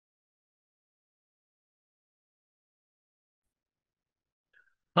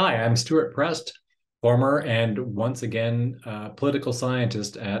Hi, I'm Stewart Prest, former and once again political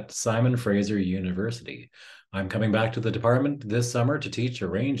scientist at Simon Fraser University. I'm coming back to the department this summer to teach a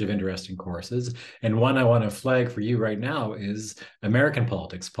range of interesting courses, and one I want to flag for you right now is American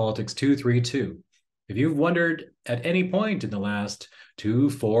politics, Politics 232. If you've wondered at any point in the last 2,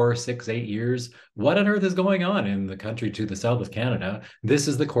 4, 6, 8 years, what on earth is going on in the country to the south of Canada, this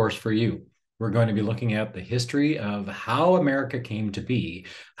is the course for you. We're going to be looking at the history of how America came to be,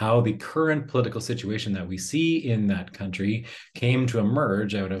 how the current political situation that we see in that country came to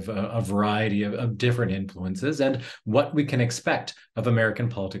emerge out of a variety of different influences, and what we can expect of American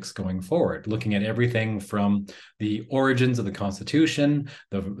politics going forward, looking at everything from the origins of the Constitution,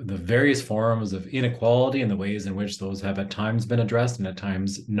 the various forms of inequality and the ways in which those have at times been addressed and at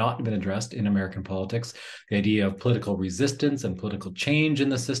times not been addressed in American politics, the idea of political resistance and political change in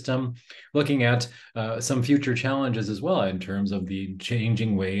the system, looking at some future challenges as well in terms of the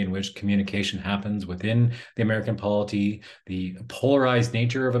changing way in which communication happens within the American polity, the polarized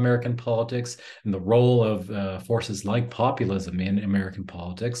nature of American politics, and the role of forces like populism in American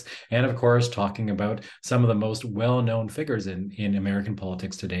politics. And of course, talking about some of the most well-known figures in American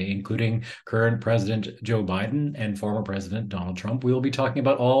politics today, including current President Joe Biden and former President Donald Trump. We will be talking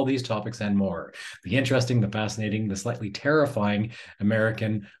about all these topics and more. The interesting, the fascinating, the slightly terrifying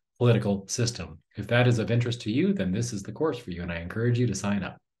American political system. If that is of interest to you, then this is the course for you, and I encourage you to sign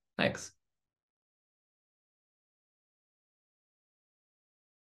up. Thanks.